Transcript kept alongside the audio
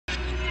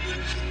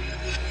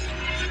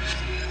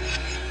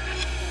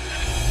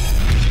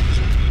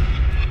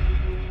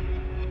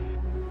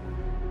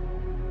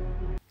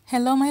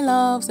Hello, my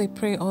loves. I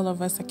pray all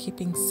of us are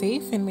keeping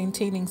safe and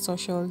maintaining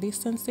social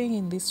distancing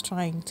in these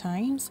trying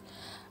times.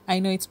 I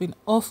know it's been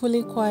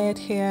awfully quiet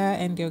here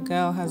and your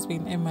girl has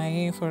been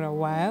MIA for a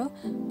while.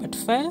 But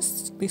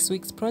first, this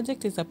week's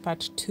project is a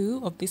part 2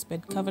 of this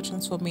bed cover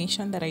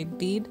transformation that I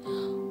did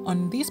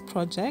on this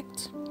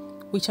project,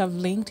 which I've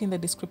linked in the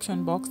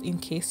description box in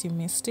case you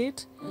missed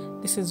it.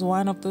 This is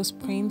one of those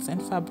prints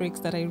and fabrics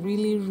that I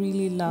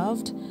really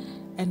loved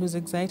and was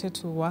excited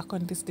to work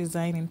on this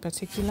design in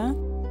particular.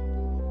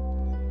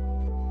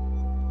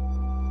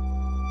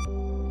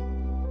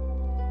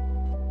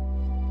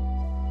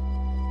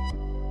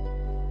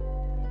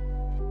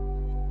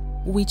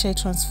 Which I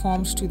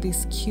transformed to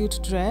this cute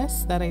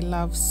dress that I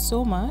love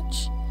so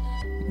much.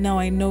 Now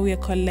I know we are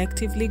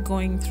collectively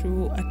going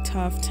through a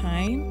tough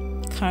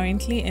time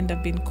currently and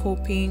I've been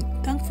coping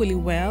thankfully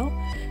well,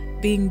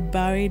 being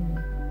buried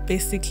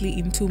basically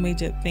in two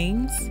major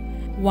things.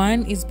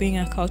 One is being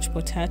a couch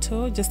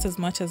potato just as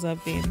much as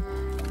I've been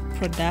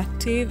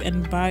productive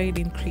and buried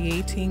in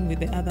creating with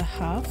the other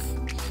half.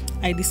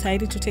 I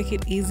decided to take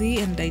it easy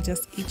and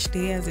digest each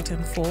day as it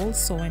unfolds,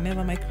 so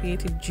whenever my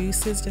creative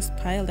juices just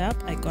piled up,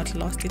 I got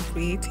lost in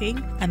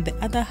creating, and the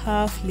other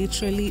half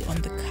literally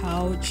on the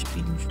couch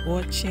binge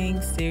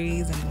watching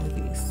series and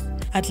movies.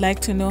 I'd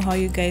like to know how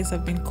you guys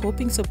have been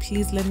coping, so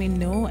please let me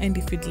know, and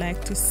if you'd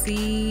like to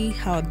see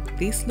how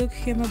this look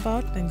came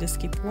about, then just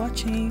keep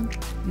watching.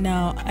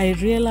 Now I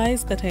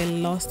realized that I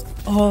lost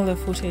all the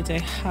footage I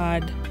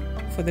had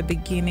for the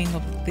beginning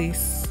of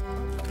this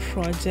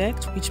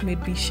project, which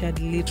made me shed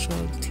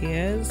literal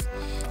tears,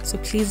 so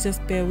please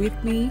just bear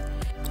with me.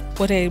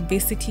 What I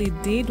basically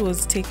did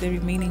was take the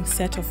remaining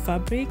set of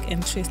fabric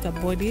and trace the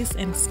bodice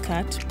and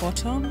skirt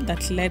bottom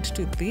that led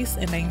to this,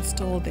 and I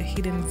installed the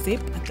hidden zip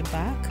at the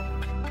back.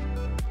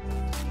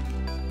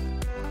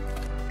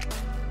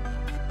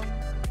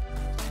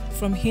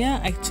 From here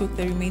I took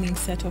the remaining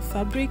set of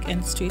fabric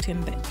and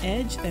straightened the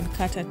edge, then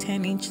cut a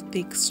 10-inch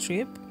thick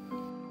strip.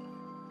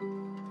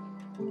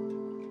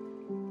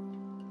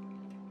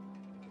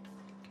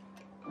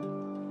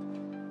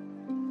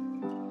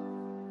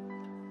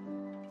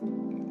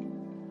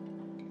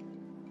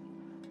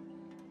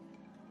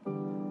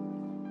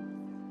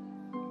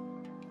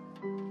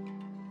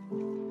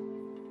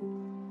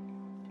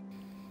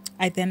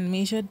 I then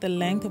measured the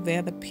length of the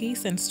other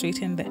piece and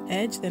straightened the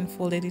edge, then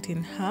folded it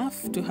in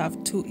half to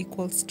have 2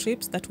 equal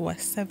strips that were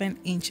 7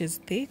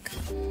 inches thick.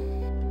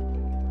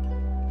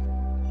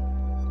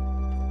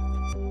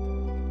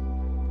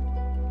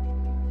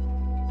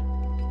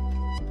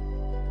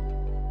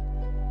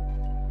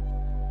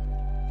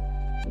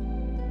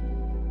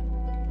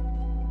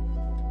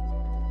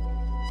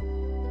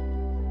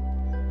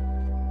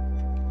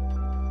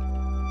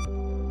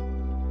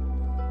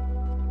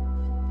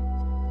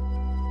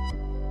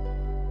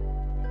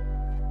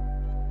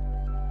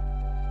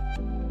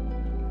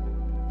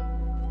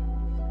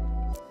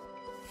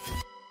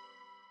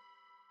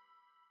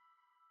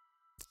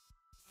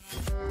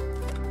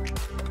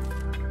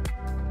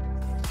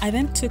 I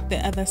then took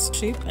the other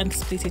strip and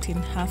split it in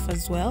half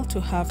as well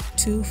to have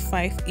 2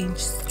 5-inch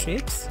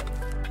strips.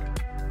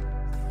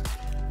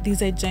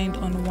 These I joined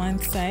on one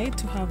side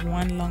to have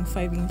one long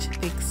 5-inch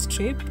thick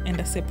strip and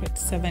a separate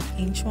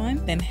 7-inch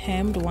one, then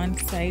hemmed one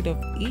side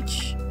of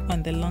each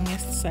on the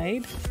longest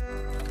side.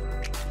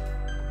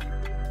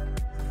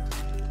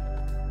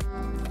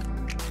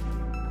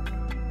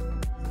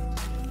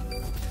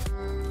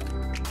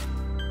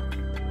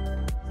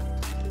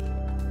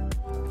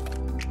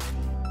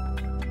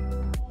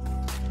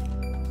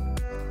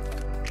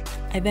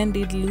 I then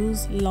did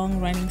loose long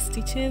running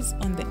stitches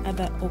on the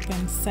other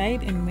open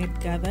side and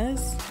made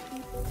gathers.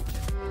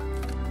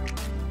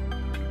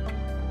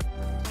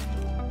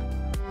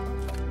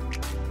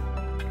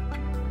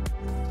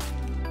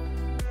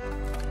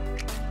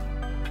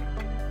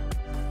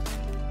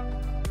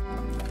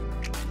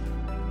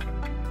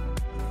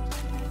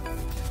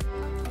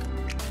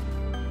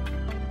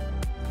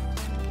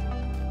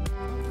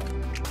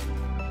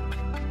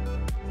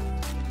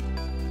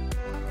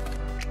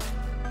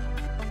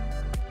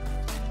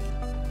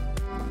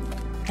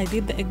 I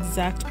did the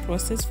exact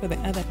process for the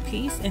other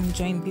piece and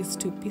joined these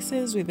two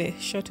pieces with the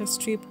shorter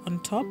strip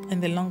on top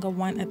and the longer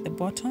one at the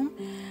bottom,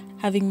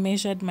 having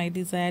measured my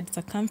desired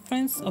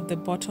circumference of the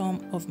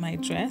bottom of my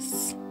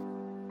dress.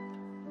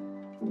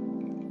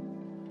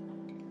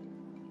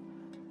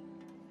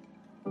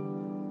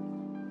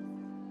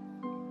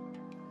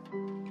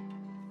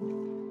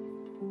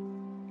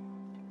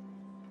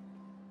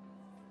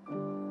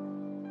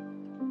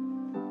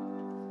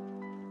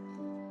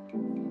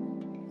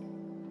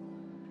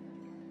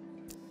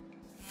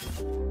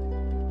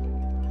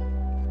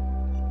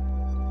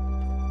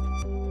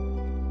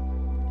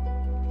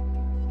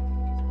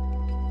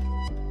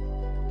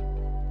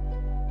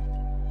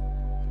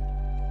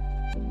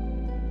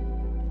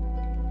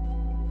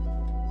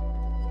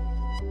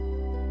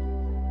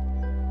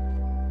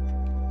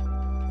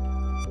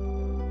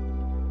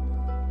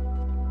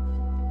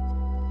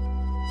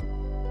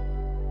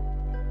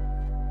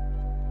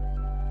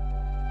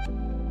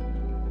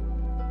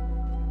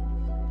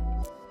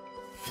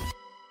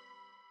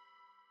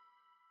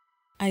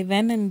 I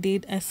then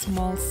undid a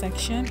small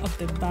section of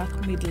the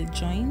back middle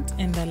joint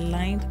and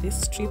aligned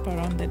this strip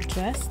around the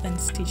dress, then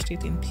stitched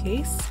it in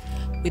place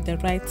with the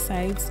right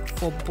sides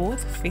for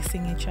both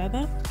facing each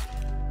other.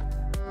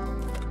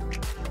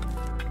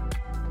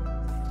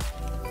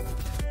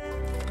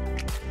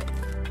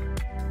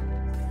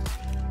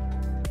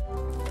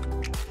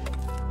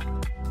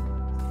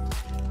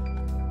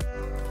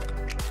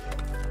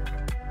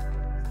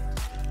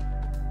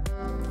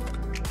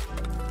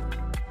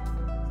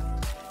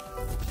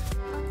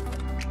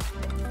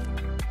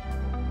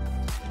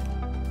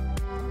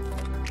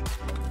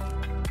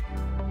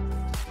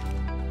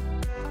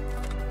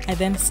 I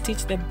then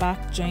stitch the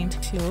back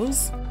joint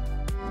close.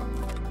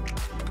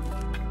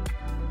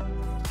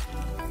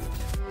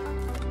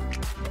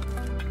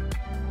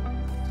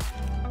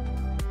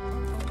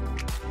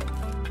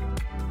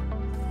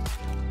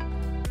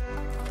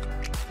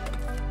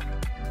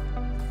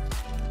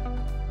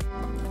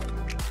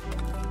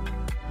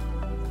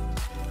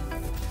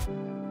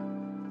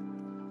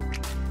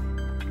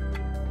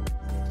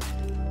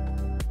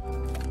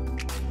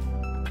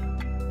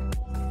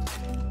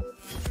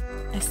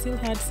 I still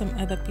had some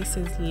other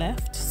pieces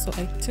left, so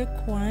I took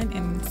one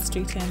and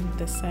straightened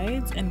the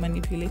sides and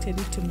manipulated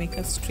it to make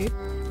a strip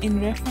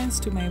in reference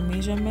to my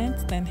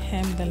measurements, then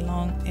hemmed the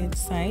long edge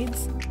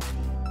sides.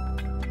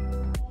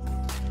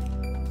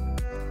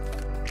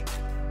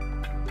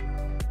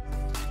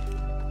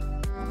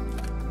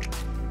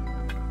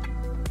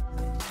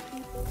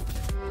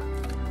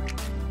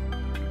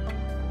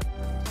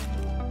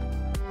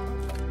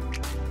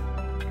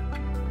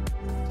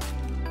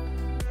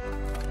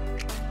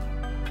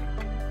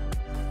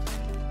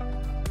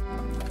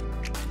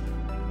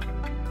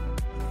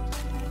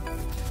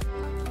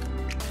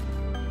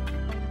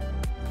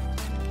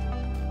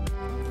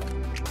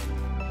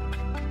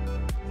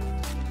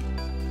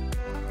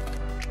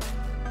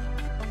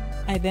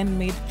 I then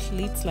made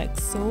pleats like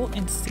so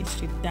and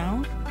stitched it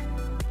down.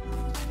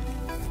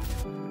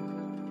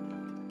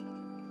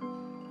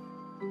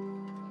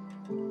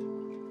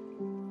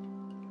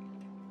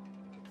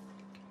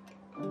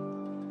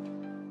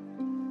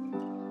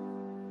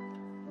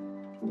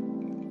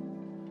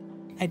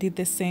 I did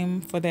the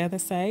same for the other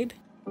side.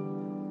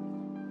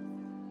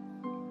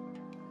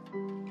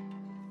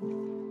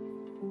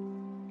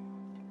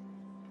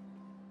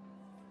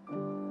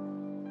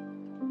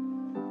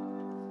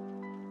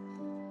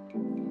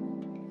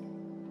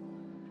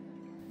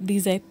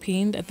 These I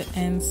pinned at the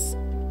ends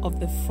of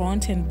the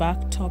front and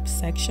back top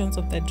sections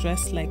of the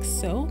dress like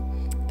so,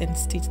 then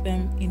stitch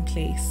them in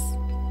place.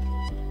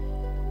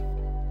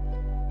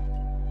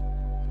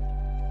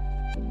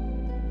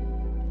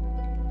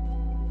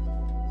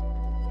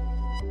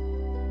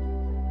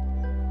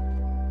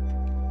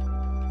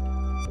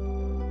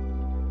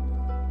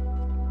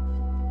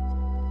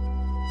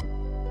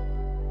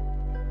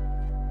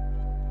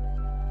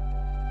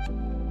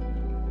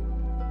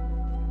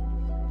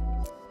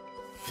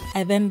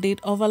 I then did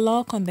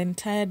overlock on the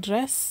entire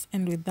dress,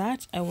 and with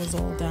that I was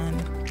all done.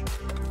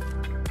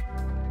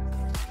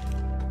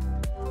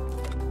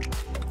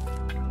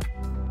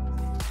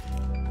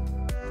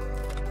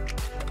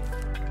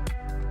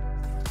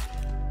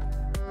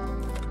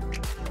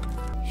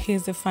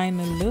 Here's the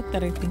final look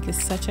that I think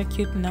is such a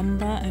cute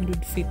number and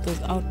would fit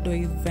those outdoor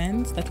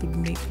events that would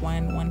make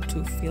one want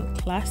to feel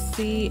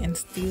classy and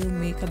still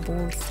make a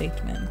bold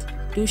statement.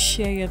 Do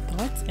share your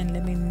thoughts and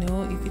let me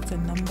know if it's a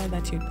number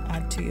that you'd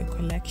add to your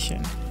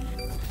collection.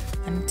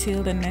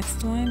 Until the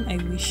next one, I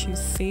wish you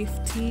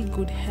safety,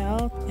 good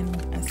health,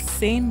 and a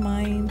sane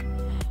mind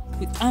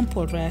with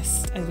ample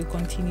rest as we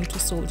continue to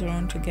soldier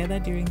on together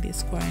during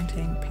this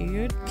quarantine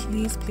period.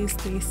 Please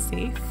stay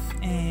safe,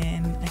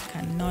 and I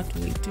cannot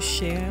wait to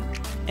share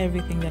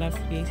everything that I've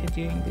created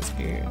during this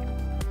period.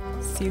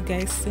 See you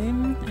guys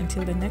soon.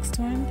 Until the next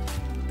one,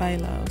 bye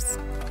loves.